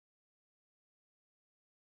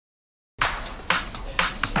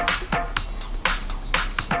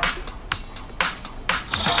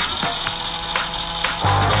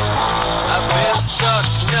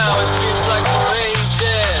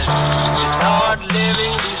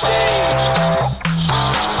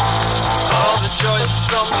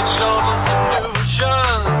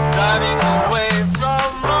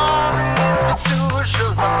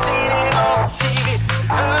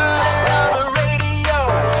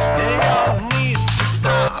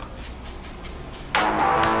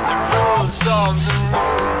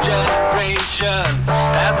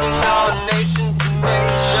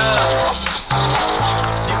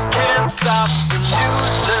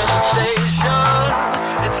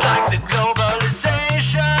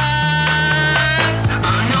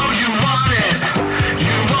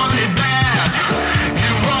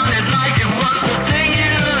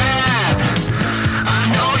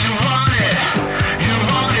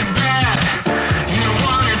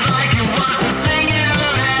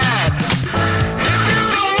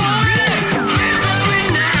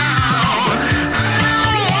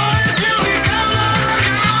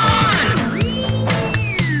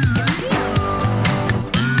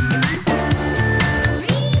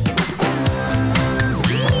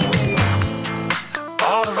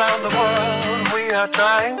are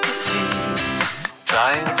trying to see,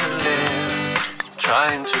 trying to live,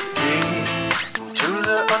 trying to breathe into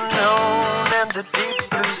the unknown and the deep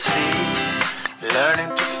blue sea.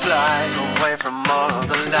 Learning to fly away from all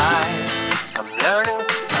the lies. I'm learning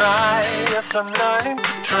to cry, yes, I'm learning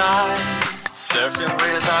to try. Surfing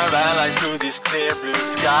with our allies through this clear blue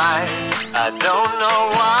sky. I don't know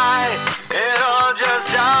why it all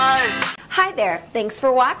just died. Hi there, thanks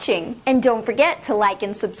for watching. And don't forget to like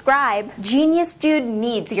and subscribe. Genius Dude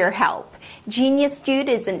needs your help. Genius Dude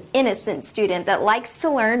is an innocent student that likes to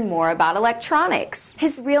learn more about electronics.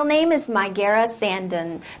 His real name is Mygera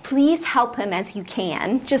Sandon. Please help him as you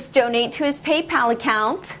can. Just donate to his PayPal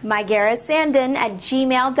account,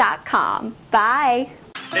 mygerasandon@gmail.com. Bye.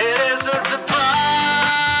 It is a surprise.